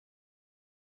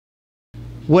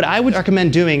What I would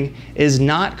recommend doing is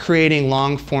not creating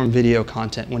long-form video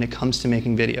content when it comes to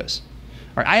making videos.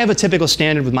 All right, I have a typical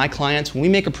standard with my clients. When we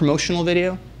make a promotional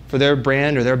video for their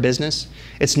brand or their business,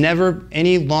 it's never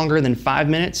any longer than 5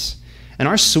 minutes, and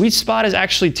our sweet spot is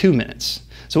actually 2 minutes.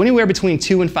 So anywhere between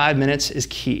 2 and 5 minutes is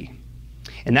key.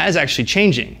 And that is actually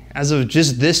changing. As of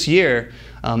just this year,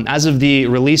 as of the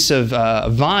release of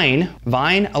Vine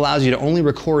allows you to only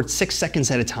record 6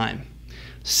 seconds at a time.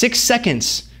 6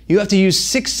 seconds. You have to use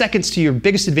 6 seconds to your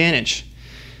biggest advantage.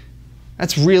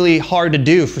 That's really hard to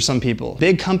do for some people.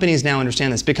 Big companies now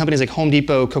understand this. Big companies like Home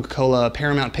Depot, Coca Cola,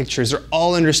 Paramount Pictures, they're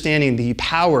all understanding the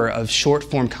power of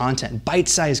short-form content,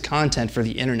 bite-sized content for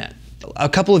the internet. A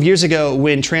couple of years ago,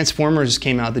 when Transformers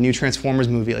came out, the new Transformers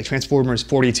movie, like Transformers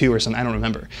 42 or something, I don't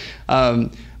remember.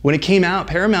 When it came out,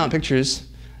 Paramount Pictures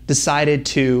decided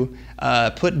to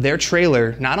put their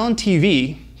trailer not on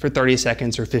TV for 30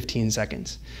 seconds or 15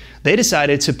 seconds. They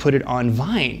decided to put it on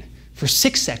Vine for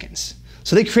 6 seconds.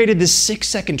 So they created this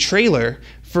 6-second trailer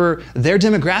for their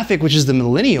demographic, which is the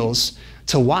millennials,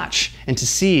 to watch and to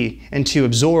see and to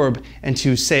absorb and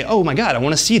to say, oh my God, I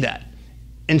want to see that.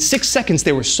 In 6 seconds,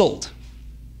 they were sold.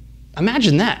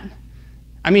 Imagine that.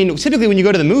 I mean, typically when you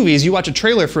go to the movies, you watch a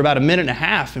trailer for about 1.5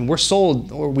 minutes and we're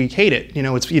sold or we hate it. You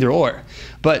know, it's either or.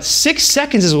 But 6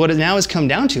 seconds is what it now has come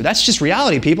down to. That's just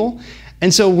reality, people.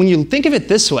 And so when you think of it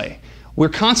this way, we're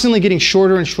constantly getting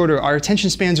shorter and shorter. Our attention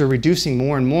spans are reducing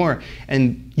more and more.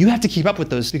 And you have to keep up with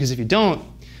those, because if you don't,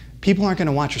 people aren't going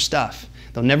to watch your stuff.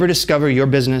 They'll never discover your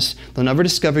business. They'll never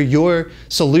discover your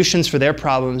solutions for their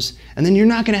problems. And then you're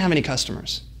not going to have any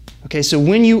customers. Okay, so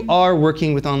when you are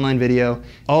working with online video,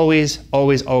 always,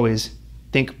 always, always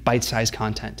think bite-sized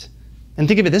content. And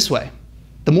think of it this way.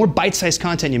 The more bite-sized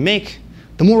content you make,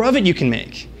 the more of it you can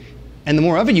make. And the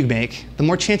more of it you make, the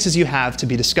more chances you have to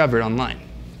be discovered online.